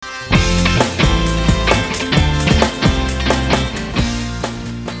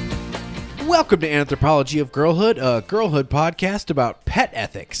Welcome to Anthropology of Girlhood, a girlhood podcast about pet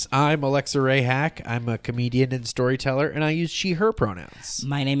ethics. I'm Alexa Ray Hack. I'm a comedian and storyteller, and I use she, her pronouns.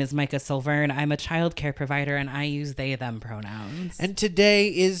 My name is Micah Silverne. I'm a child care provider, and I use they, them pronouns. And today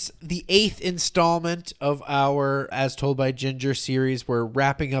is the 8th installment of our As Told by Ginger series. We're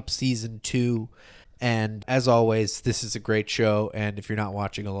wrapping up season 2. And as always, this is a great show. And if you're not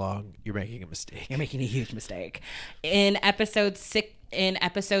watching along, you're making a mistake. You're making a huge mistake. In episode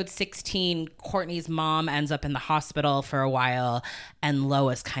 16, Courtney's mom ends up in the hospital for a while, and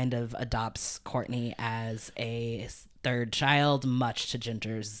Lois kind of adopts Courtney as a third child, much to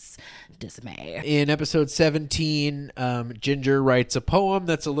Ginger's dismay. In episode 17, Ginger writes a poem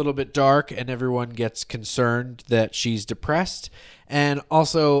that's a little bit dark, and everyone gets concerned that she's depressed. And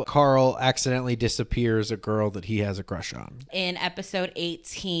also, Carl accidentally disappears a girl that he has a crush on. In episode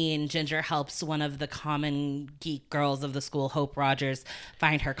 18, Ginger helps one of the common geek girls of the school, Hope Rogers,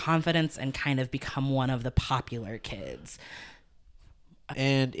 find her confidence and kind of become one of the popular kids.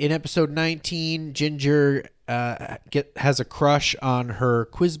 And in episode 19, Ginger has a crush on her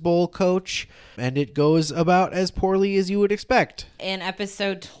Quiz Bowl coach, and it goes about as poorly as you would expect. In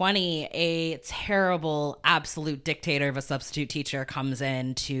episode 20, a terrible absolute dictator of a substitute teacher comes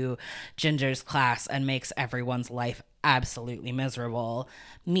into Ginger's class and makes everyone's life absolutely miserable.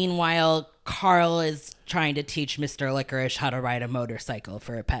 Meanwhile, Carl is trying to teach Mr. Licorice how to ride a motorcycle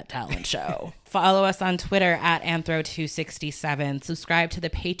for a pet talent show. Follow us on Twitter at Anthro267. Subscribe to the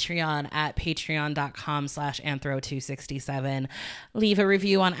Patreon at patreon.com/Anthro267. Leave a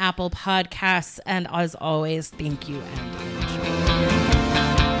review on Apple Podcasts. And as always, thank you and enjoy.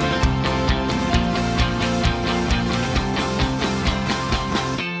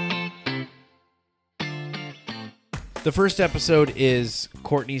 The first episode is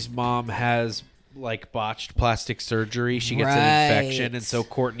Courtney's mom has botched plastic surgery. She gets an infection, and so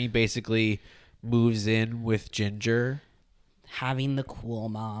Courtney basically moves in with Ginger. Having the cool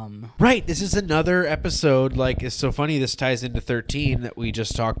mom. Right. This is another episode. It's so funny. This ties into 13 that we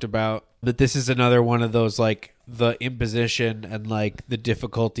just talked about. But this is another one of those, the imposition and, the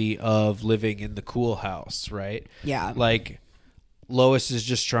difficulty of living in the cool house, right? Yeah. Lois is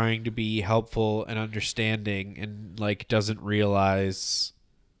just trying to be helpful and understanding and doesn't realize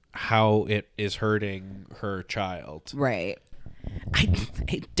how it is hurting her child. Right.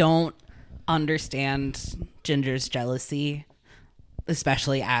 I don't understand Ginger's jealousy,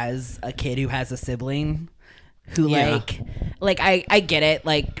 especially as a kid who has a sibling who I get it.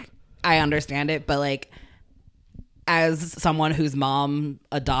 I understand it, but as someone whose mom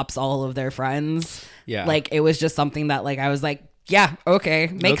adopts all of their friends, yeah, it was just something that I was yeah, okay,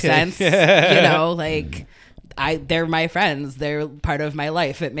 makes sense. They're my friends. They're part of my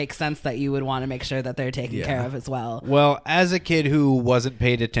life. It makes sense that you would want to make sure that they're taken care of as well. Well, as a kid who wasn't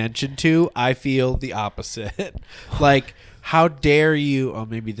paid attention to, I feel the opposite. How dare you? Oh,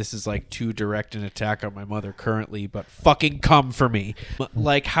 maybe this is too direct an attack on my mother currently, but fucking come for me.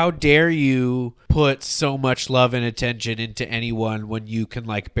 How dare you put so much love and attention into anyone when you can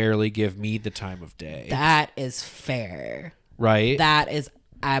barely give me the time of day? That is fair. Right? That is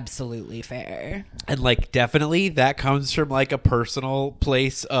absolutely fair. And definitely that comes from a personal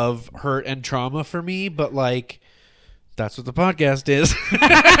place of hurt and trauma for me, but that's what the podcast is.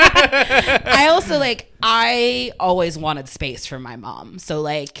 I also I always wanted space from my mom. So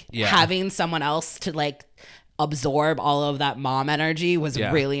having someone else to absorb all of that mom energy was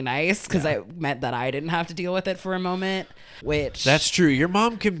really nice because it meant that I didn't have to deal with it for a moment. Which that's true. Your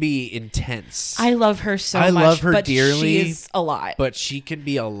mom can be intense. I love her so much. I love her but dearly. She's a lot. But she can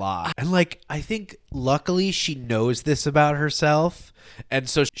be a lot. And I think luckily she knows this about herself. And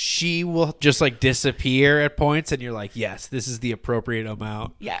so she will just disappear at points and you're yes, this is the appropriate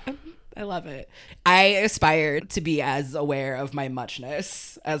amount. Yeah. I love it. I aspire to be as aware of my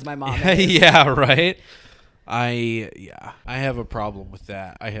muchness as my mom is. Yeah, right? I have a problem with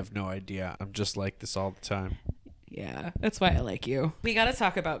that. I have no idea. I'm just like this all the time. Yeah, that's why I like you. We got to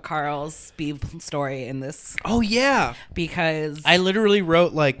talk about Carl's beep story in this. Oh, yeah. Because I literally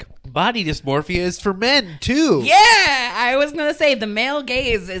wrote, body dysmorphia is for men, too. Yeah, I was going to say the male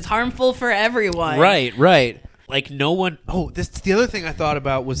gaze is harmful for everyone. Right. No one... Oh, the other thing I thought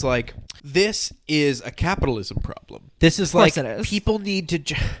about was, this is a capitalism problem. This is, of course it is. People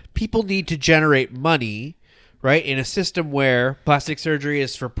need to generate money, right, in a system where plastic surgery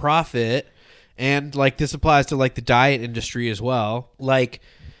is for profit. And this applies to the diet industry as well.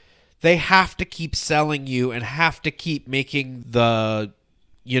 They have to keep selling you and have to keep making the,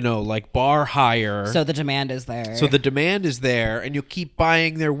 bar higher. So the demand is there. And you'll keep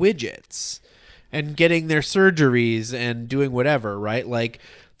buying their widgets and getting their surgeries and doing whatever, right?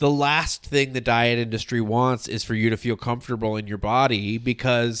 the last thing the diet industry wants is for you to feel comfortable in your body,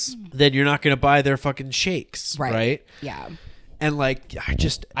 because then you're not going to buy their fucking shakes, right? Yeah. And like,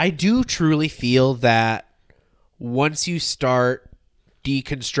 I do truly feel that once you start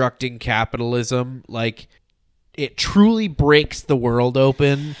deconstructing capitalism, like, it truly breaks the world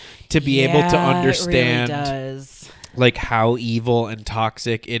open to be able to understand it really does. like how evil and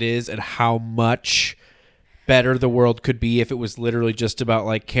toxic it is, and how much better the world could be if it was literally just about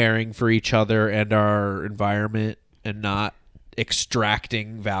like caring for each other and our environment and not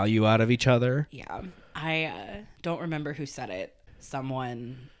extracting value out of each other. Yeah. I don't remember who said it.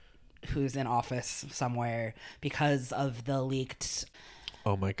 Someone who's in office somewhere, because of the leaked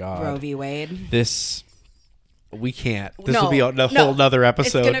Oh my God. Roe v. Wade. We can't. This will be a whole nother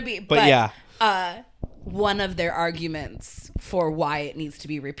episode. It's gonna be, but yeah. One of their arguments for why it needs to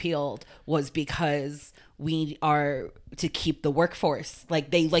be repealed was because we are to keep the workforce.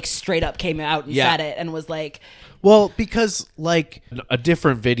 Like, they like straight up came out and said it, and was like, well, because like a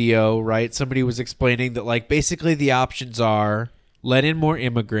different video, right? Somebody was explaining that like basically the options are let in more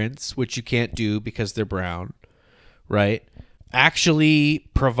immigrants, which you can't do because they're brown, right? Actually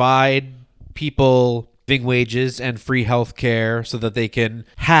provide people living wages and free health care so that they can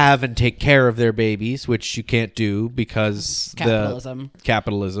have and take care of their babies, which you can't do because capitalism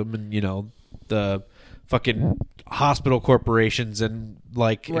and, you know, the fucking hospital corporations and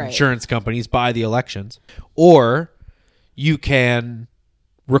like insurance companies buy the elections. Or you can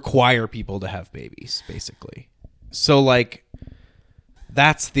require people to have babies, basically. So like,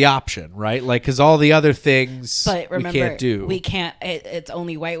 that's the option, right? Like, because all the other things remember, we can't do. We can't. It's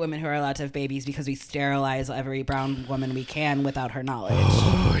only white women who are allowed to have babies because we sterilize every brown woman we can without her knowledge.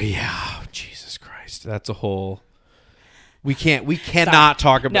 Oh yeah, Jesus Christ, that's a whole. We cannot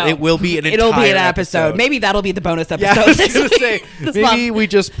talk about. It will be an. It'll be an episode. Maybe that'll be the bonus episode. Yeah, I was gonna say maybe we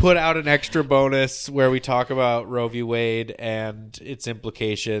just put out an extra bonus where we talk about Roe v. Wade and its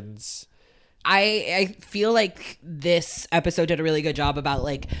implications. I feel like this episode did a really good job about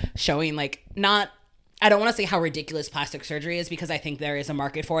like showing like I don't want to say how ridiculous plastic surgery is, because I think there is a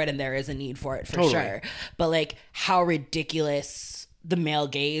market for it and there is a need for it for sure. But like how ridiculous the male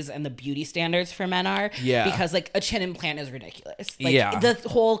gaze and the beauty standards for men are. Yeah. Because like a chin implant is ridiculous. Like the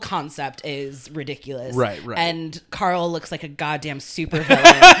whole concept is ridiculous. Right. And Carl looks like a goddamn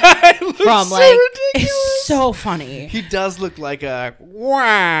supervillain from like it's so funny. He does look like a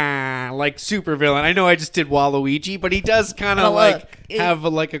supervillain. I know I just did Waluigi, but he does kind of have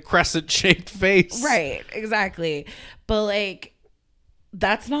a crescent shaped face. Right, exactly. But like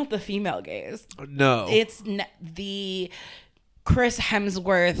that's not the female gaze. No. It's the Chris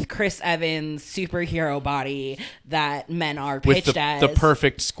Hemsworth, Chris Evans superhero body that men are pitched as. The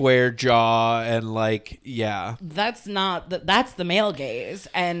perfect square jaw and That's the male gaze.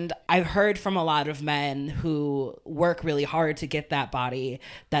 And I've heard from a lot of men who work really hard to get that body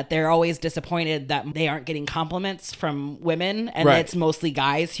that they're always disappointed that they aren't getting compliments from women, and it's mostly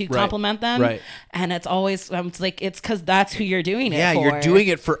guys who compliment them. Right. And it's always it's because that's who you're doing it for. Yeah, you're doing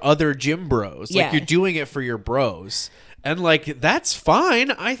it for other gym bros. Like you're doing it for your bros. And, that's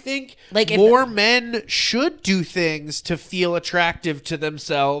fine. I think more men should do things to feel attractive to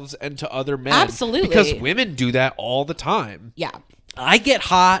themselves and to other men. Absolutely. Because women do that all the time. Yeah. I get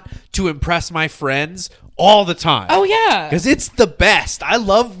hot to impress my friends all the time. Oh, yeah. Because it's the best. I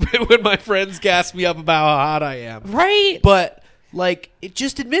love when my friends gas me up about how hot I am. Right. But,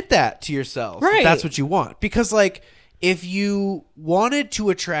 just admit that to yourself. Right. If that's what you want. Because, if you wanted to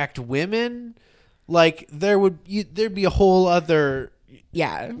attract women... there'd be a whole other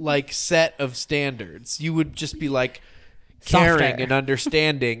set of standards. You would just be caring and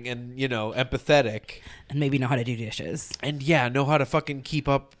understanding and empathetic, and maybe know how to do dishes, and know how to fucking keep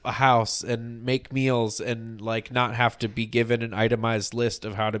up a house and make meals and not have to be given an itemized list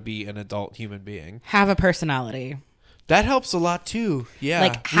of how to be an adult human being. Have a personality. That helps a lot too.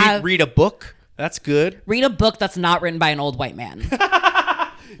 Yeah, read a book. That's good. Read a book that's not written by an old white man.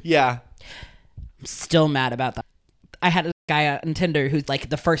 Yeah. Still mad about that. I had a guy on Tinder who's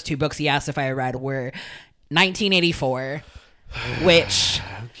the first two books he asked if I read were 1984, which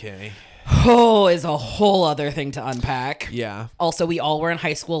is a whole other thing to unpack. Yeah. Also, we all were in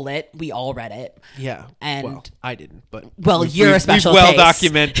high school lit. We all read it. Yeah. And I didn't, but you're a special case. We've well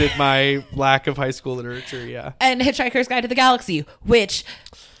documented my lack of high school literature. Yeah. And Hitchhiker's Guide to the Galaxy, which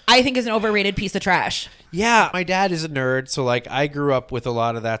I think is an overrated piece of trash. Yeah. My dad is a nerd, so I grew up with a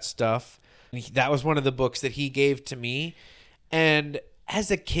lot of that stuff. That was one of the books that he gave to me. And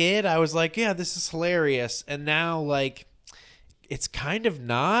as a kid, I was like, yeah, this is hilarious. And now, it's kind of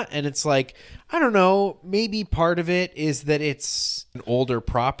not. And it's like, I don't know, maybe part of it is that it's an older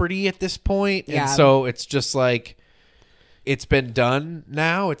property at this point. Yeah. And so it's just like, it's been done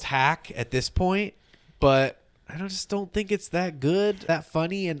now. It's hack at this point. But I just don't think it's that good, that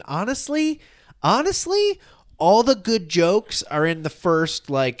funny. And honestly, all the good jokes are in the first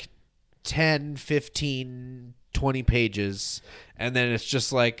like 10, 15, 20 pages. And then it's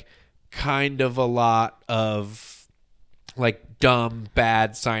just like kind of a lot of like dumb,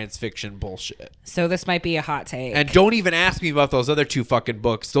 bad science fiction bullshit. So this might be a hot take. And don't even ask me about those other 2 fucking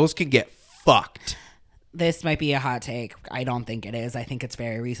books. Those can get fucked. This might be a hot take. I don't think it is. I think it's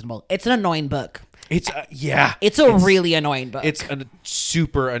very reasonable. It's an annoying book. It's It's a really annoying book. It's a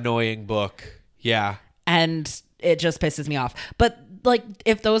super annoying book. Yeah. And it just pisses me off. But like,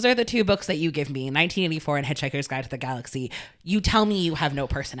 if those are the 2 books that you give me, 1984 and Hitchhiker's Guide to the Galaxy, you tell me you have no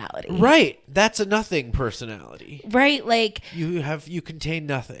personality. Right. That's a nothing personality. Right? Like, You contain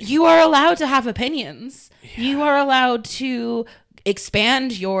nothing. you are allowed to have opinions. Yeah. You are allowed to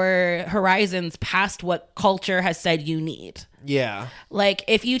expand your horizons past what culture has said you need. Yeah. Like,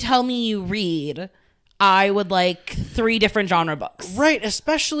 if you tell me you read, I would like 3 different genre books. Right.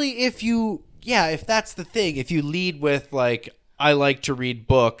 Especially if if that's the thing. If you lead with like, I like to read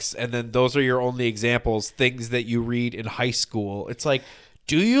books, and then those are your only examples, things that you read in high school. It's like,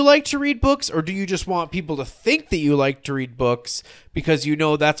 do you like to read books, or do you just want people to think that you like to read books because you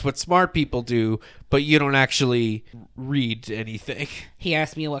know that's what smart people do, but you don't actually read anything? He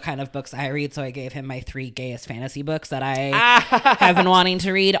asked me what kind of books I read, so I gave him my 3 gayest fantasy books that I have been wanting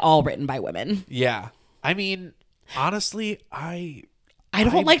to read, all written by women. Yeah. I mean, honestly, I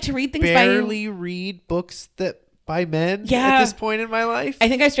don't like to read things barely read books by men at this point in my life. I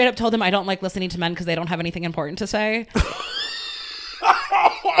think I straight up told him I don't like listening to men because they don't have anything important to say.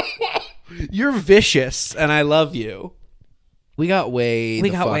 You're vicious, and I love you. We got way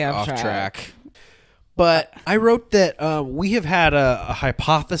off track. But I wrote that we have had a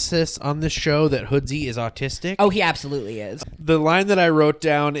hypothesis on this show that Hoodsy is autistic. Oh, he absolutely is. The line that I wrote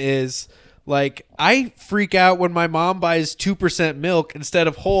down is, like, I freak out when my mom buys 2% milk instead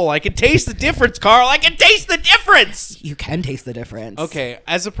of whole. I can taste the difference, Carl. I can taste the difference. You can taste the difference. Okay,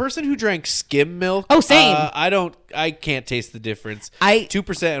 as a person who drank skim milk, same. I can't taste the difference.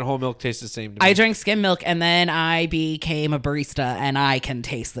 2% and whole milk taste the same to me. I drank skim milk, and then I became a barista, and I can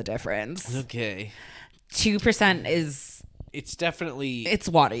taste the difference. Okay. 2% is... It's definitely... It's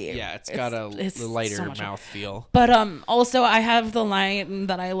watery. Yeah, it's got a lighter so mouthfeel. But also, I have the line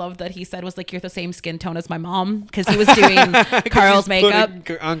that I love that he said was like, you're the same skin tone as my mom, because he was doing Carl's makeup.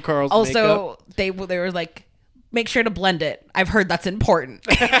 On Carl's also, makeup. they were like, make sure to blend it. I've heard that's important.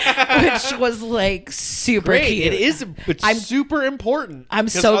 Which was like super cute. It is. It's super important. I'm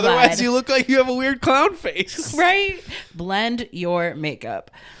so glad. Otherwise, you look like you have a weird clown face. Right? Blend your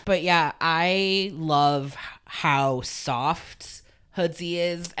makeup. But yeah, I love how soft Hoodsy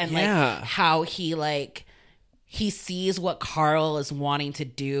is, and like how he sees what Carl is wanting to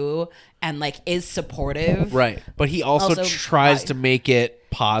do and like is supportive. Right. But he also tries to make it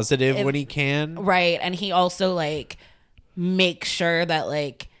positive when he can. Right. And he also like makes sure that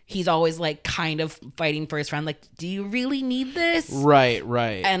like he's always like kind of fighting for his friend. Like, do you really need this? Right.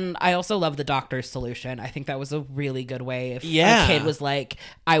 And I also love the doctor's solution. I think that was a really good way. If a kid was like,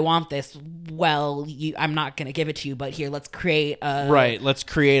 I want this, well, I'm not going to give it to you, but here, let's create a... Right. Let's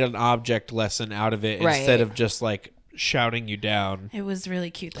create an object lesson out of it instead of just like shouting you down. It was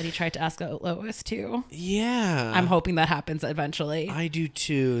really cute that he tried to ask out Lois too. Yeah. I'm hoping that happens eventually. I do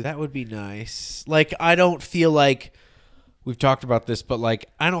too. That would be nice. Like, I don't feel like... We've talked about this, but like,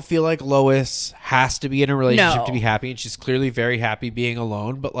 I don't feel like Lois has to be in a relationship to be happy, and she's clearly very happy being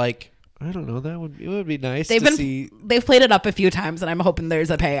alone. But like, I don't know, it would be nice to see. They've played it up a few times, and I'm hoping there's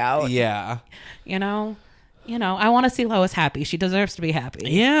a payout. Yeah, you know, I want to see Lois happy. She deserves to be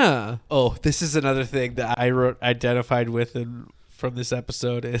happy. Yeah. Oh, this is another thing that I identified with from this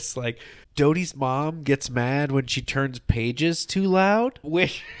episode is like, Dodie's mom gets mad when she turns pages too loud,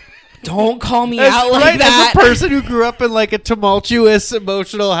 which. Don't call me out like that. As a person who grew up in like a tumultuous,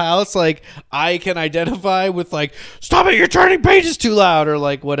 emotional house, like I can identify with like, stop it, you're turning pages too loud, or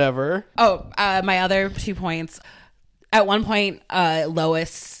like whatever. Oh, my other 2 points. At one point,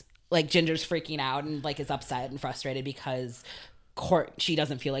 Lois, like Ginger's freaking out and like is upset and frustrated because she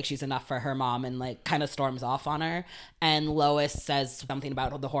doesn't feel like she's enough for her mom and like kind of storms off on her. And Lois says something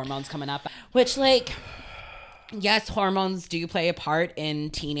about the hormones coming up, which like... Yes, hormones do play a part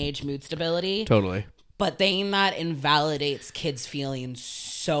in teenage mood stability. Totally. But that invalidates kids' feelings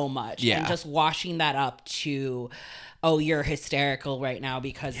so much. Yeah. And just washing that up to oh, you're hysterical right now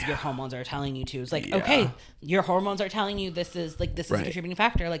because your hormones are telling you to. It's like, okay, your hormones are telling you this is a contributing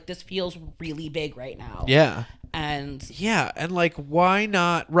factor. Like, this feels really big right now. Yeah. And like, why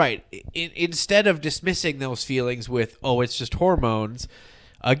not? Right. Instead of dismissing those feelings with, oh, it's just hormones,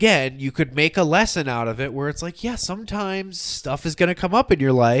 again, you could make a lesson out of it where it's like, yeah, sometimes stuff is going to come up in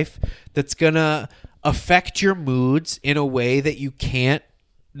your life that's going to affect your moods in a way that you can't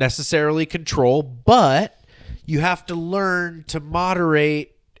necessarily control, but you have to learn to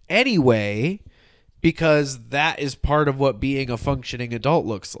moderate anyway, because that is part of what being a functioning adult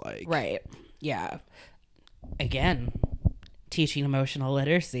looks like. Right. Yeah. Again, teaching emotional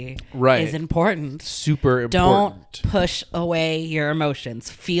literacy is important. Super important. Don't push away your emotions.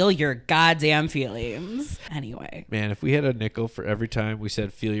 Feel your goddamn feelings. Anyway. Man, if we had a nickel for every time we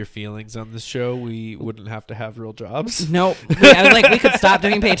said feel your feelings on this show, we wouldn't have to have real jobs. Nope. I was like, we could stop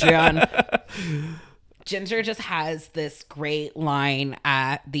doing Patreon. Ginger just has this great line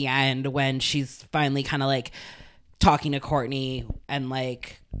at the end when she's finally kind of like talking to Courtney and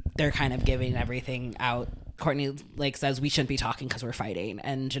like they're kind of giving everything out. Courtney like says we shouldn't be talking because we're fighting,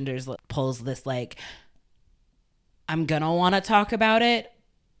 and Ginger's pulls this like, I'm gonna want to talk about it,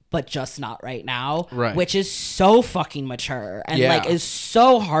 but just not right now, right? Which is so fucking mature and like is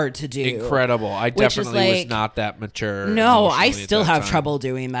so hard to do. Incredible. I definitely was not that mature. No, I still have trouble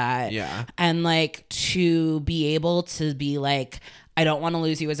doing that. Yeah, and like to be able to be like, I don't want to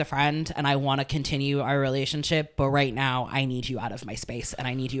lose you as a friend and I want to continue our relationship, but right now I need you out of my space and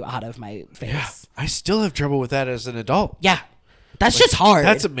I need you out of my face. Yeah, I still have trouble with that as an adult. Yeah. That's just hard.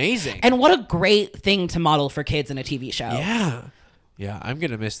 That's amazing. And what a great thing to model for kids in a TV show. Yeah. Yeah, I'm going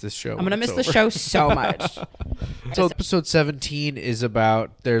to miss this show. I'm going to miss the show so much. So episode 17 is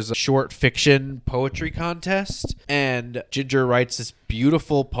about, there's a short fiction poetry contest, and Ginger writes this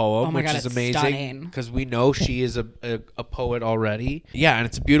beautiful poem, which is amazing because we know she is a poet already. Yeah, and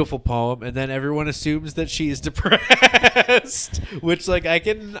it's a beautiful poem, and then everyone assumes that she is depressed, which like I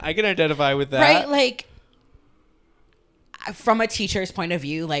can identify with that. Right, like from a teacher's point of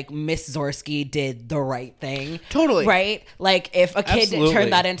view, like Miss Zorsky did the right thing. Totally. Right? Like if a kid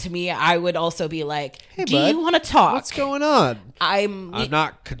turned that into me, I would also be like, hey, do you want to talk? What's going on? I'm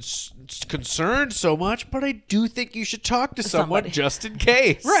not concerned so much, but I do think you should talk to someone just in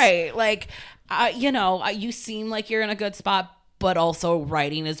case. Right. Like, you seem like you're in a good spot, but also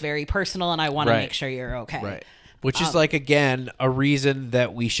writing is very personal and I want to make sure you're okay. Right. Which is like, again, a reason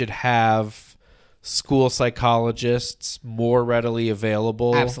that we should have school psychologists more readily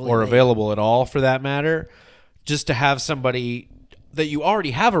available. Absolutely. Or available at all for that matter, just to have somebody that you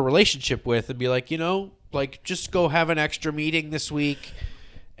already have a relationship with and be like, like just go have an extra meeting this week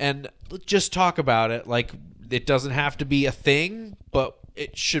and just talk about it. Like it doesn't have to be a thing, but we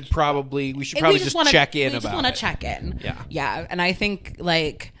should probably just check in about it. We just want to check in. Yeah. Yeah. And I think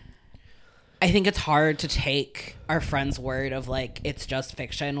it's hard to take our friend's word of like it's just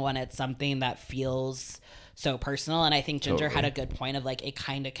fiction when it's something that feels so personal. And I think Ginger had a good point of like it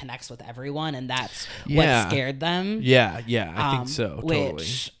kind of connects with everyone, and that's what scared them. Yeah, I think so. Totally.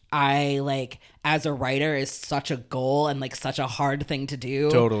 Which I like as a writer is such a goal and like such a hard thing to do.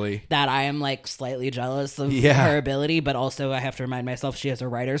 Totally. That I am like slightly jealous of her ability, but also I have to remind myself she has a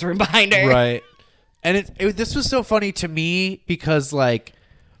writer's room behind her. Right. And this was so funny to me because like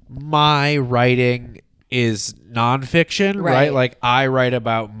my writing is nonfiction, right? Like I write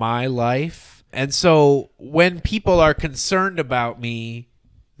about my life. And so when people are concerned about me,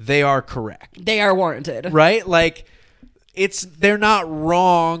 they are correct. They are warranted. Right? Like they're not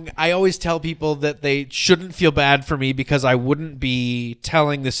wrong. I always tell people that they shouldn't feel bad for me because I wouldn't be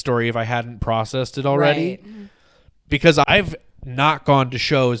telling this story if I hadn't processed it already. Right. Because I've not gone to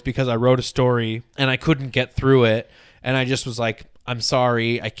shows because I wrote a story and I couldn't get through it. And I just was like, I'm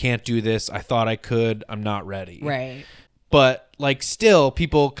sorry, I can't do this. I thought I could. I'm not ready. Right. But like still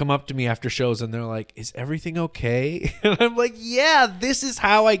people come up to me after shows and they're like, is everything okay? And I'm like, yeah, this is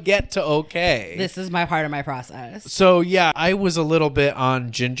how I get to okay. This is my part of my process. So yeah, I was a little bit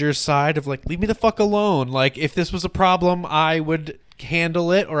on Ginger's side of like, leave me the fuck alone. Like if this was a problem, I would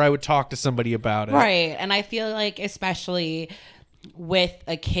handle it or I would talk to somebody about it. Right. And I feel like especially with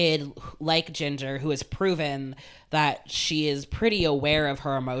a kid like Ginger who has proven that she is pretty aware of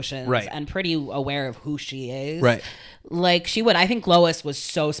her emotions and pretty aware of who she is. Right. Like I think Lois was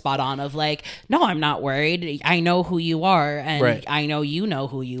so spot on of like, no, I'm not worried. I know who you are and I know you know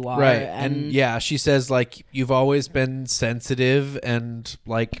who you are. Right. And yeah, she says like, you've always been sensitive and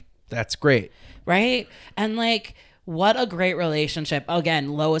like, that's great. Right. And like, what a great relationship. Again,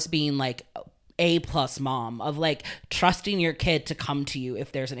 Lois being like A+ mom of like trusting your kid to come to you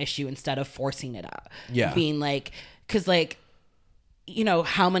if there's an issue instead of forcing it out. Yeah. Being like, because like, you know,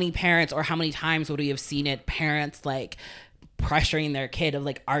 how many parents or how many times would we have seen it, parents like pressuring their kid of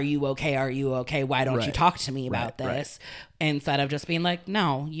like, are you okay, why don't you talk to me about this, instead of just being like,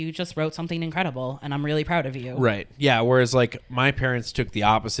 no, you just wrote something incredible and I'm really proud of you. Right. Yeah, whereas like my parents took the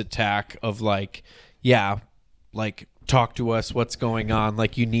opposite tack of like, yeah, like talk to us, what's going on,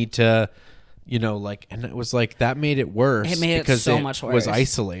 like you need to, you know, like, and it was like that made it worse. It made it so much worse. Was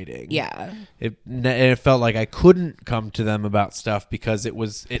isolating. Yeah. It felt like I couldn't come to them about stuff because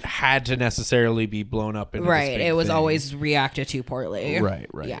it had to necessarily be blown up into this big It was thing. always reacted to poorly. Right.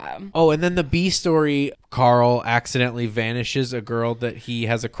 Yeah. Oh, and then the B story, Carl accidentally vanishes a girl that he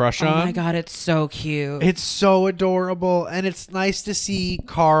has a crush on. Oh my God, it's so cute. It's so adorable, and it's nice to see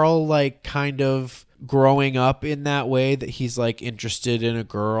Carl like kind of growing up in that way, that he's like interested in a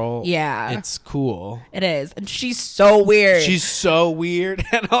girl. Yeah. It's cool. It is. And she's so weird. She's so weird.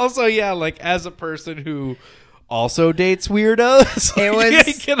 And also, yeah, like as a person who also dates weirdos, It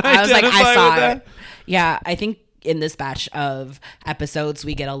was, I was like, I saw it. Yeah, I think in this batch of episodes,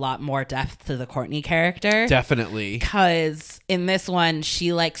 we get a lot more depth to the Courtney character. Definitely. Because in this one,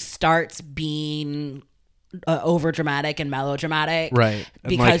 she like starts being over dramatic and melodramatic, Right? And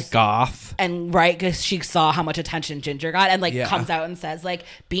because like goth, and because she saw how much attention Ginger got, and like comes out and says like,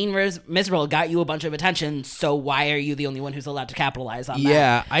 being miserable got you a bunch of attention, so why are you the only one who's allowed to capitalize on that?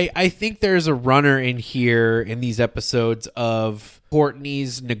 Yeah, I think there's a runner in here in these episodes of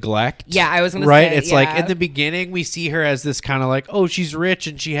Courtney's neglect. Yeah, I was gonna right. say, It's like in the beginning we see her as this kind of like, oh, she's rich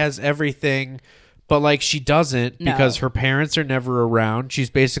and she has everything. But, like, she doesn't because her parents are never around. She's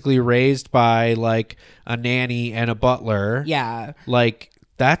basically raised by, like, a nanny and a butler. Yeah. Like,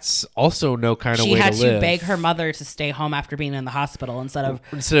 that's also no kind of way to live. She had to beg her mother to stay home after being in the hospital instead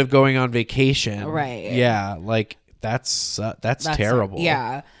of going on vacation. Right. Yeah. Like, that's terrible.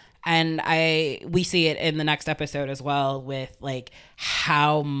 Yeah. And we see it in the next episode as well with, like,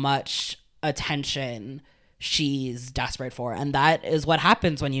 how much attention she's desperate for, and that is what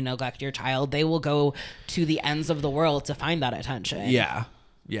happens when you neglect your child. They will go to the ends of the world to find that attention. Yeah,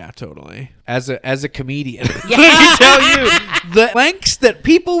 totally. As a comedian, let me tell you the lengths that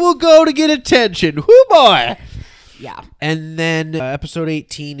people will go to get attention. Whoo boy. Yeah. And then episode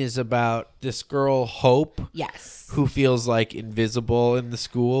 18 is about this girl Hope. Yes. Who feels like invisible in the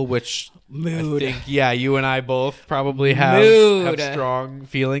school, which Mood. I think, you and I both probably have strong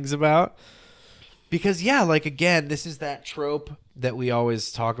feelings about. Because, yeah, like, again, this is that trope that we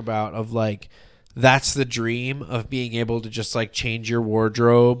always talk about of, like, that's the dream of being able to just, like, change your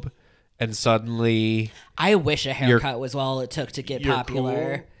wardrobe and suddenly... I wish a haircut was all it took to get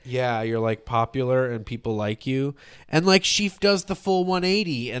popular. Cool. Yeah, you're, like, popular and people like you. And, like, she does the full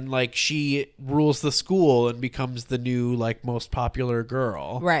 180 and, like, she rules the school and becomes the new, like, most popular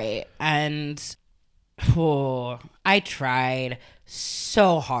girl. Right. And I tried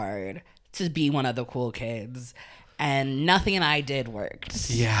so hard to be one of the cool kids, and nothing I did worked.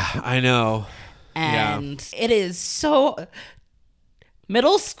 Yeah, I know. And it is so...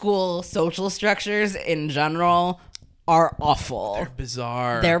 Middle school social structures in general are awful.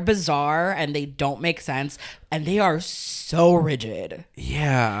 They're bizarre. And they don't make sense, and they are so rigid.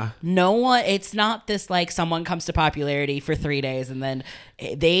 Yeah. No one, it's not this like someone comes to popularity for 3 days and then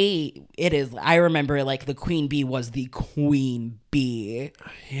I remember like the queen bee was the queen bee.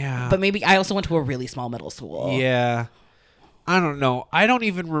 Yeah. But maybe I also went to a really small middle school. Yeah. I don't know. I don't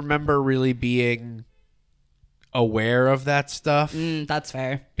even remember really being aware of that stuff. That's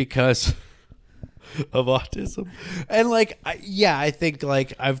fair. Because of autism. And like, I think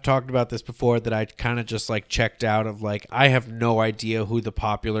like I've talked about this before, that I kind of just like checked out of like, I have no idea who the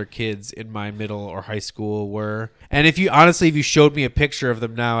popular kids in my middle or high school were. And if you showed me a picture of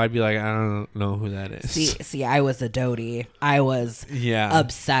them now, I'd be like, I don't know who that is. See, I was a doty. I was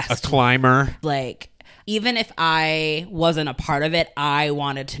obsessed. A climber. Like, even if I wasn't a part of it, I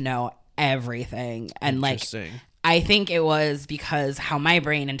wanted to know everything. And like, I think it was because how my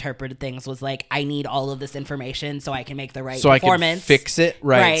brain interpreted things was like, I need all of this information so I can make the right performance. So I can fix it,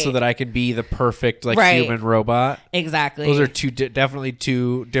 right? So that I can be the perfect human robot. Exactly. Those are definitely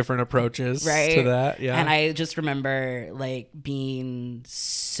two different approaches to that. Yeah. And I just remember like being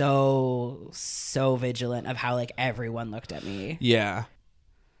so vigilant of how like everyone looked at me. Yeah.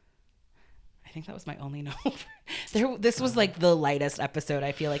 I think that was my only note. This was like the lightest episode,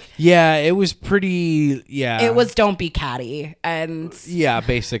 I feel like. Yeah, it was pretty, It was don't be catty. And yeah,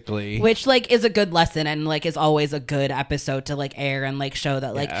 basically. Which like is a good lesson and like is always a good episode to like air and like show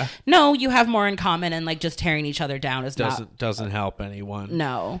that like, no, you have more in common, and like just tearing each other down doesn't help anyone.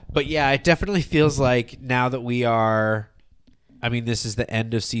 No. But yeah, it definitely feels like now that we are I mean, this is the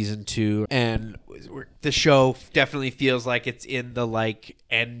end of season 2, and the show definitely feels like it's in the like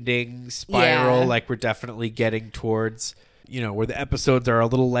ending spiral. Yeah. Like we're definitely getting towards, where the episodes are a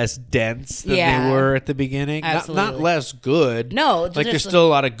little less dense than Yeah. they were at the beginning. Not Absolutely. less good. No, like there's still a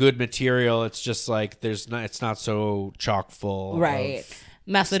lot of good material. It's just like it's not so chock full. right. of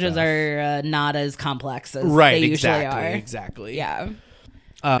Messages stuff. are not as complex as Right. they usually Exactly. are. Exactly. Yeah.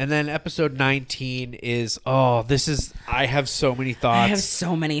 And then episode 19 is I have so many thoughts. I have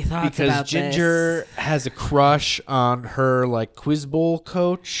so many thoughts because about Ginger this. has a crush on her like quiz bowl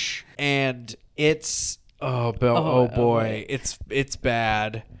coach, and it's boy, it's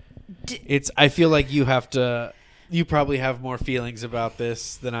bad. I feel like you probably have more feelings about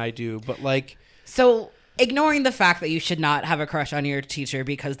this than I do, but like, So, ignoring the fact that you should not have a crush on your teacher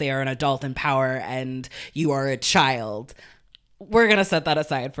because they are an adult in power and you are a child, we're going to set that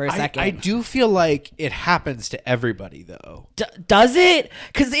aside for a second. I do feel like it happens to everybody though. Does it?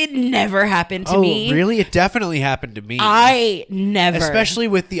 Because it never happened to me. Oh, really? It definitely happened to me. I never. Especially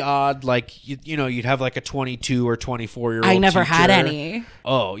with the odd, like, you'd have like a 22 or 24-year-old I never teacher. had any.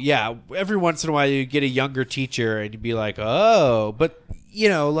 Oh, yeah. Every once in a while you get a younger teacher and you'd be like, oh. But,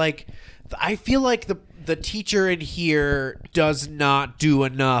 like, I feel like the teacher in here does not do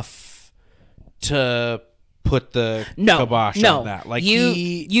enough to put the kibosh on that. Like,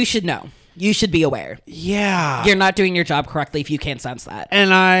 you should know. You should be aware. Yeah. You're not doing your job correctly if you can't sense that.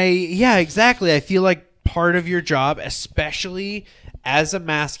 And exactly. I feel like part of your job, especially as a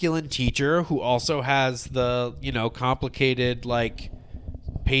masculine teacher who also has the, complicated, like,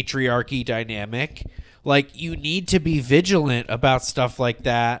 patriarchy dynamic, like, you need to be vigilant about stuff like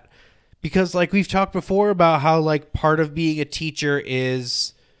that. Because, like, we've talked before about how, like, part of being a teacher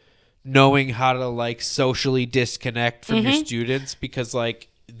is knowing how to, like, socially disconnect from your students because, like,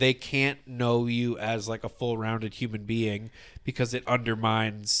 they can't know you as like a full-rounded human being because it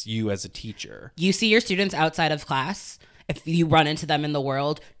undermines you as a teacher. You see your students outside of class. If you run into them in the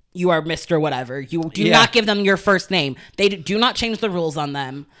world, you are Mr. Whatever. You do not give them your first name. They do not change the rules on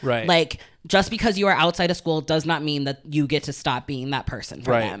them. Right. Like, just because you are outside of school does not mean that you get to stop being that person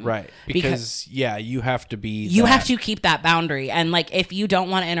for them. Right. Because you have to be. You have to keep that boundary. And, like, if you don't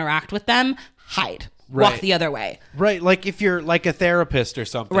want to interact with them, hide. Right. Walk the other way. Right. Like if you're like a therapist or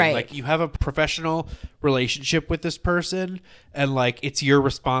something, Right. like you have a professional relationship with this person and like it's your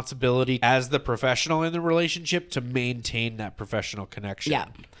responsibility as the professional in the relationship to maintain that professional connection.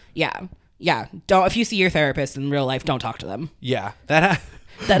 Yeah. Don't, if you see your therapist in real life, don't talk to them. Yeah. That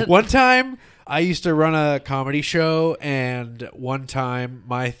one time I used to run a comedy show and one time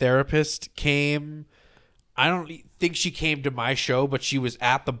my therapist came. I don't think she came to my show, but she was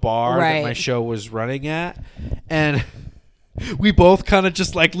at the bar that my show was running at. And we both kind of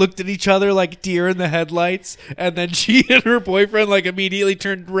just like looked at each other like deer in the headlights. And then she and her boyfriend like immediately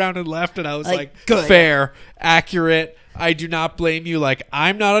turned around and left. And I was like good. Fair, accurate. I do not blame you. Like,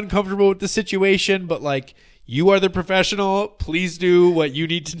 I'm not uncomfortable with the situation, but like, you are the professional. Please do what you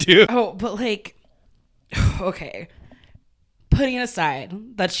need to do. Oh, but like, okay. Putting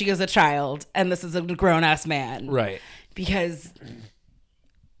aside that she is a child and this is a grown-ass man. Right. Because,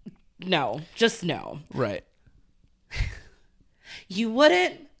 no. Just no. Right.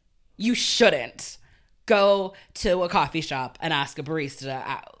 You shouldn't go to a coffee shop and ask a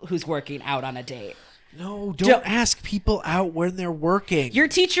barista who's working out on a date. No, don't ask people out when they're working. Your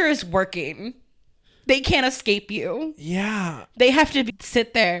teacher is working. They can't escape you. Yeah. They have to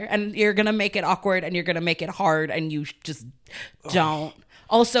sit there and you're going to make it awkward and you're going to make it hard and you just don't.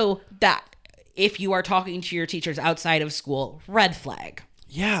 Also, that if you are talking to your teachers outside of school, red flag.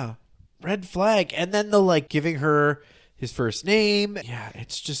 Yeah. Red flag. And then the like giving her his first name. Yeah,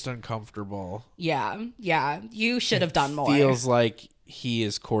 it's just uncomfortable. Yeah. You should have done more. Feels like he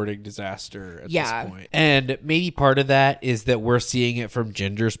is courting disaster at Yeah. this point. And maybe part of that is that we're seeing it from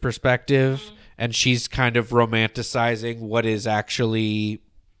Ginger's perspective. And she's kind of romanticizing what is actually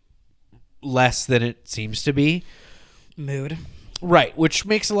less than it seems to be. Mood. Right, which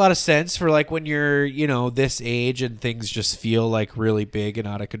makes a lot of sense for like when you're, this age and things just feel like really big and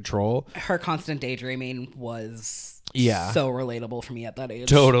out of control. Her constant daydreaming was so relatable for me at that age.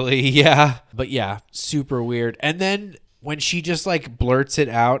 Totally, yeah. But yeah, super weird. And then when she just like blurts it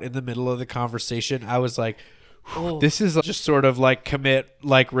out in the middle of the conversation, I was like, this is just sort of like commit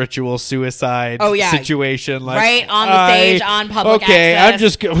like ritual suicide situation. Like, right on the stage on public access. access. I'm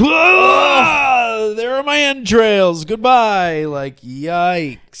just there are my entrails. Goodbye. Like,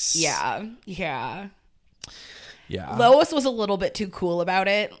 yikes. Yeah. Yeah. Lois was a little bit too cool about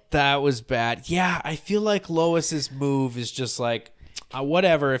it. That was bad. Yeah, I feel like Lois's move is just like,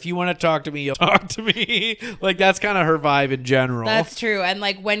 whatever. If you want to talk to me, you'll talk to me. Like, that's kind of her vibe in general. That's true. And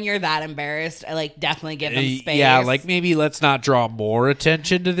like when you're that embarrassed, I like definitely give them space. Yeah, like maybe let's not draw more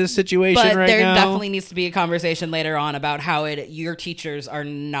attention to this situation but right there now. definitely needs to be a conversation later on about how your teachers are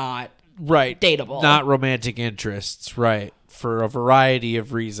not right. dateable. Not romantic interests, right. For a variety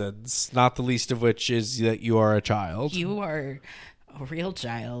of reasons, not the least of which is that you are a child. You are a real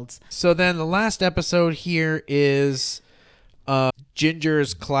child. So then the last episode here is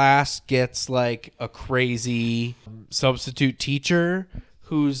Ginger's class gets like a crazy substitute teacher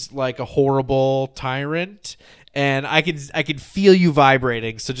who's like a horrible tyrant, and I can feel you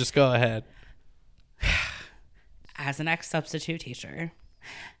vibrating, so just go ahead. As an ex-substitute teacher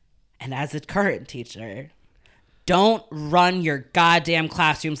and as a current teacher, don't run your goddamn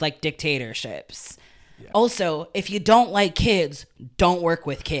classrooms like dictatorships. Yeah. Also, if you don't like kids, don't work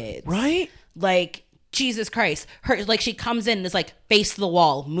with kids. Right? Like, Jesus Christ. She comes in and is like, face the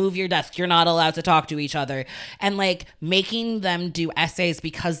wall, move your desk. You're not allowed to talk to each other. And like making them do essays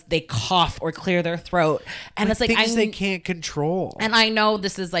because they cough or clear their throat. And it's like, things they can't control. And I know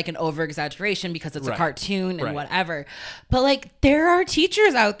this is like an over exaggeration because it's a cartoon and whatever. But like, there are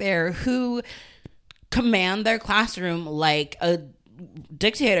teachers out there who command their classroom like a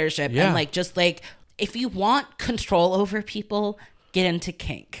dictatorship. And like, just like, if you want control over people, get into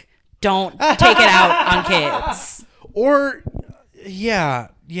kink. Don't take it out on kids. Or, yeah.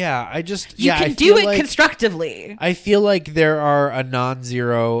 I just... You can do it constructively. I feel like there are a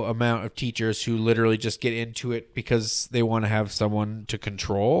non-zero amount of teachers who literally just get into it because they want to have someone to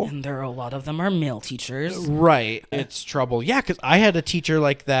control. And there are a lot of them are male teachers. Right. It's trouble. Yeah, because I had a teacher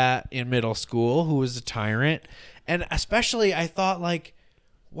like that in middle school who was a tyrant. And especially, I thought, like,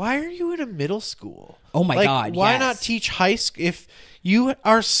 why are you in a middle school? Oh, my God, Why not teach high school? If you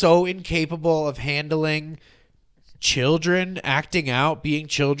are so incapable of handling children, acting out, being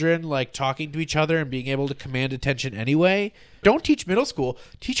children, like talking to each other and being able to command attention anyway, don't teach middle school.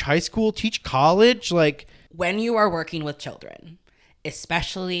 Teach high school, teach college. Like, when you are working with children,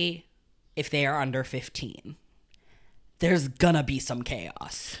 especially if they are under 15, there's gonna be some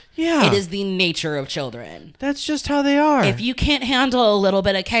chaos. Yeah. It is the nature of children. That's just how they are. If you can't handle a little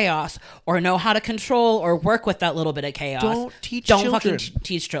bit of chaos or know how to control or work with that little bit of chaos, don't teach don't children. fucking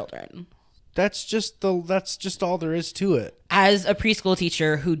teach children. That's just all there is to it. As a preschool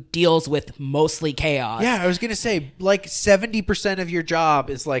teacher who deals with mostly chaos. Yeah, I was going to say, like, 70% of your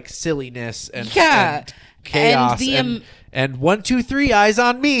job is like silliness and, and chaos and 1, 2, 3 eyes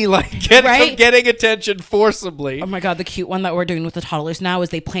on me, like getting attention forcibly. Oh my God, the cute one that we're doing with the toddlers now is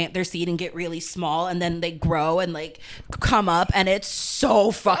they plant their seed and get really small and then they grow and like come up, and it's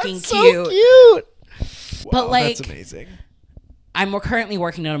so fucking cute. So cute. But wow, like, that's amazing. I'm currently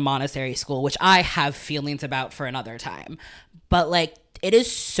working in a Montessori school, which I have feelings about for another time. But like, it is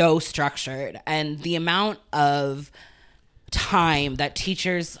so structured, and the amount of time that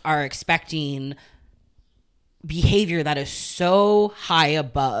teachers are expecting behavior that is so high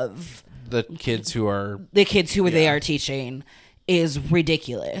above the kids who they are teaching is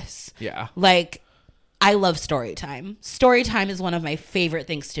ridiculous. Yeah. Like, I love story time. Story time is one of my favorite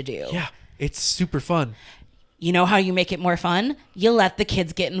things to do. Yeah. It's super fun. You know how you make it more fun? You let the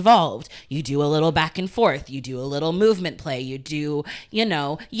kids get involved. You do a little back and forth. You do a little movement play. You do,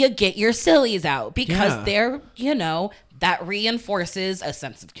 you get your sillies out because they're, that reinforces a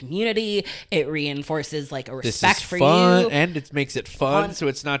sense of community. It reinforces like a respect for fun, you. And it makes it fun. So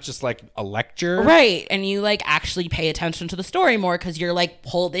it's not just like a lecture. Right. And you like actually pay attention to the story more because you're like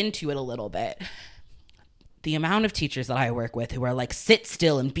pulled into it a little bit. The amount of teachers that I work with who are like, sit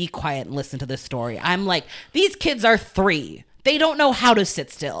still and be quiet and listen to this story. I'm like, these kids are 3. They don't know how to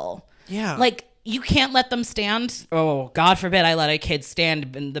sit still. Yeah. Like, you can't let them stand. Oh, God forbid I let a kid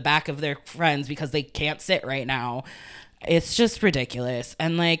stand in the back of their friends because they can't sit right now. It's just ridiculous.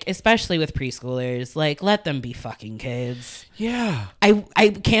 And like, especially with preschoolers, like, let them be fucking kids. Yeah. I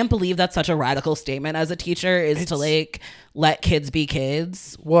can't believe that's such a radical statement as a teacher is to like let kids be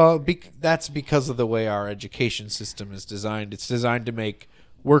kids. Well, that's because of the way our education system is designed. It's designed to make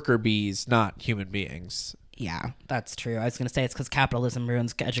worker bees, not human beings. Yeah, that's true. I was going to say it's because capitalism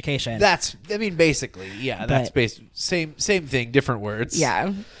ruins education. Basically, yeah, that's same thing, different words.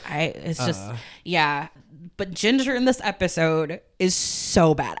 Yeah, yeah. But Ginger in this episode is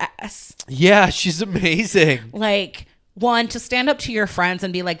so badass. Yeah, she's amazing. Like, one, to stand up to your friends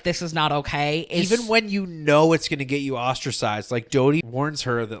and be like, this is not okay. Even when you know it's going to get you ostracized. Like, Dodie warns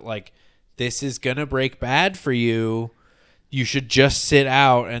her that, like, this is going to break bad for you. You should just sit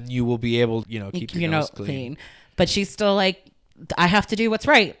out and you will be able, keep your nose clean. But she's still, like, I have to do what's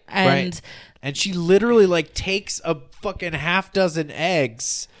right. And and she literally like takes a fucking half dozen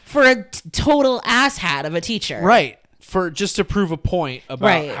eggs for a total asshat of a teacher. Right. For just to prove a point about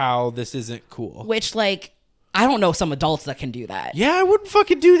Right. how this isn't cool. Which, like, I don't know some adults that can do that. Yeah, I wouldn't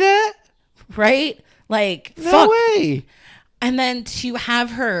fucking do that. Right? Like, No fuck. way. And then to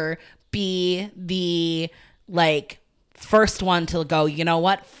have her be the, like, first one to go, you know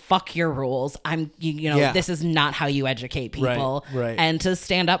what? Fuck your rules. Yeah. This is not how you educate people. Right. And to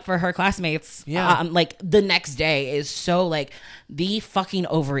stand up for her classmates, Yeah. like, the next day is so, like, the fucking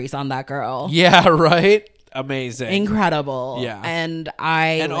ovaries on that girl. Yeah, right? Amazing. Incredible. Yeah. And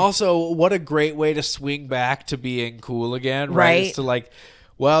also, what a great way to swing back to being cool again, right? Right. It's to like,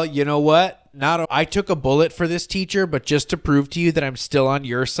 well, you know what? I took a bullet for this teacher, but just to prove to you that I'm still on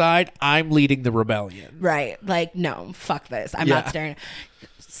your side, I'm leading the rebellion. right. Like, no, fuck this. I'm not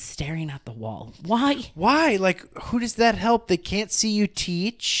staring at the wall. Why? Why? Like, who does that help? They can't see you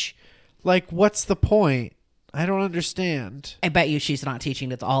teach? Like, what's the point? I don't understand. I bet you she's not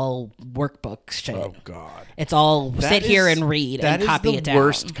teaching. It's all workbook shit. Oh, God. It's all sit here and read and copy it That is down. the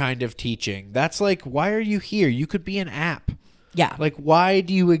worst kind of teaching. That's like, why are you here? You could be an app. Yeah. Like, why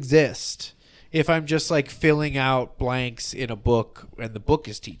do you exist if I'm just like filling out blanks in a book and the book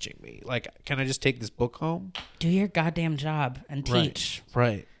is teaching me? Like, can I just take this book home? Do your goddamn job and teach.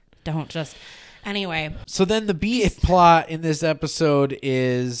 Right. Don't just. Anyway. So then the B plot in this episode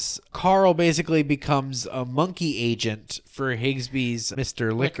is Carl basically becomes a monkey agent for Higsby's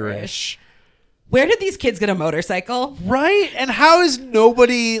Mr. Licorice. Where did these kids get a motorcycle? Right? And how is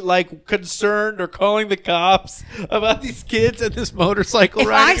nobody like concerned or calling the cops about these kids and this motorcycle If I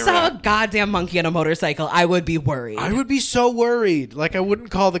riding saw around? a goddamn monkey on a motorcycle, I would be worried. I would be so worried. Like, I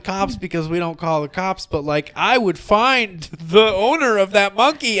wouldn't call the cops because we don't call the cops, but like, I would find the owner of that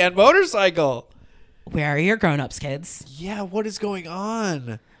monkey and motorcycle. Where are your grown-ups, kids? Yeah, what is going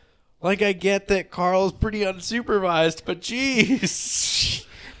on? Like, I get that Carl's pretty unsupervised, but jeez.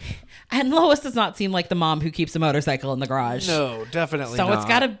 And Lois does not seem like the mom who keeps a motorcycle in the garage. No, definitely So not. it's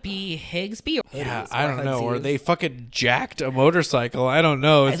got to be Higsby or Yeah, Hoods I or don't know. Or Hoodsies. they fucking jacked a motorcycle. I don't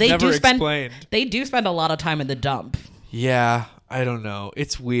know. It's They never do spend, explained. They do spend a lot of time in the dump. Yeah, I don't know.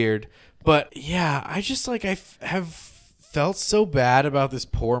 It's weird. But yeah, I just like, have felt so bad about this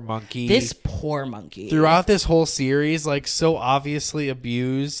poor monkey. This poor monkey. Throughout this whole series, like so obviously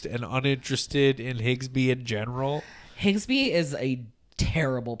abused and uninterested in Higsby in general. Higsby is a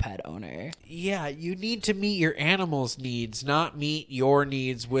terrible pet owner. Yeah, you need to meet your animal's needs, not meet your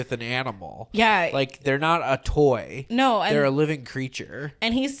needs with an animal. Yeah. Like, they're not a toy. No, and They're a living creature.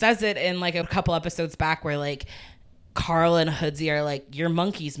 And he says it in like a couple episodes back where like Carl and Hoodsy are like, your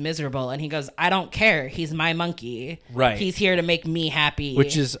monkey's miserable. And he goes, I don't care. He's my monkey. Right. He's here to make me happy.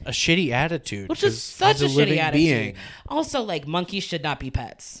 Which is a shitty attitude. Which is 'cause such he's a shitty living attitude. being. Also, like, monkeys should not be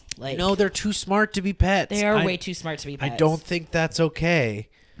pets. Like, No, they're too smart to be pets. they are way too smart to be I pets. don't think that's okay.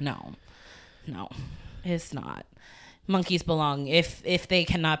 No, it's not. Monkeys belong. If they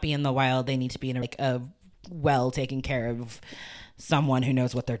cannot be in the wild, they need to be in a well taken care of someone who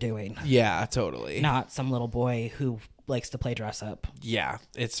knows what they're doing. Yeah, totally. Not some little boy who likes to play dress up. Yeah,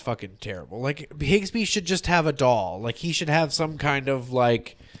 it's fucking terrible. Like, Higsby should just have a doll. Like, he should have some kind of,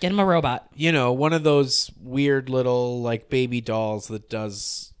 like, Get him a robot. you know, one of those weird little, like, baby dolls that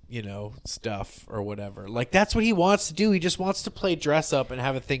does, you know, stuff or whatever. Like, that's what he wants to do. He just wants to play dress up and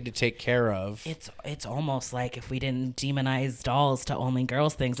have a thing to take care of. It's almost like if we didn't demonize dolls to only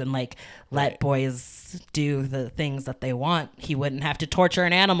girls things and like let Right. boys do the things that they want, he wouldn't have to torture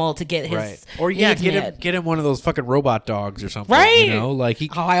an animal to get his Right. Or, yeah, needs met. get him one of those fucking robot dogs or something. Right. You know, like, he...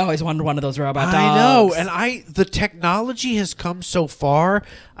 Oh, I always wanted one of those robot dogs. I know, and the technology has come so far.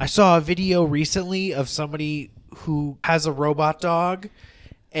 I saw a video recently of somebody who has a robot dog,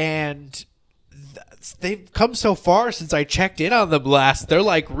 and they've come so far since I checked in on them last. They're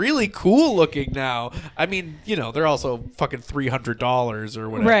like really cool looking now. I mean, you know, they're also fucking $300 or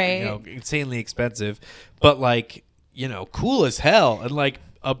whatever, Right. you know, insanely expensive, but like, you know, cool as hell, and like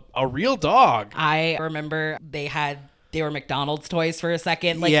a real dog. I remember they were McDonald's toys for a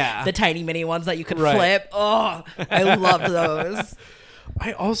second, like Yeah. the tiny mini ones that you could Right. flip. Oh, I loved those.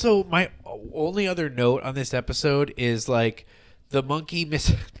 I also, my only other note on this episode is like the monkey,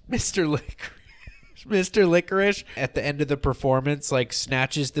 Mr. Licorice. Mr. Licorice at the end of the performance like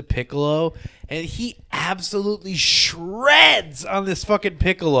snatches the piccolo, and he absolutely shreds on this fucking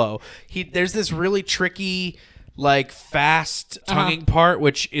piccolo. There's this really tricky, like, fast tonguing part,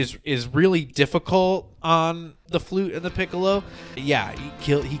 which is really difficult on the flute and the piccolo. Yeah,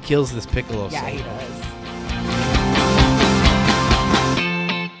 he kills this piccolo. Yeah, solo. he does.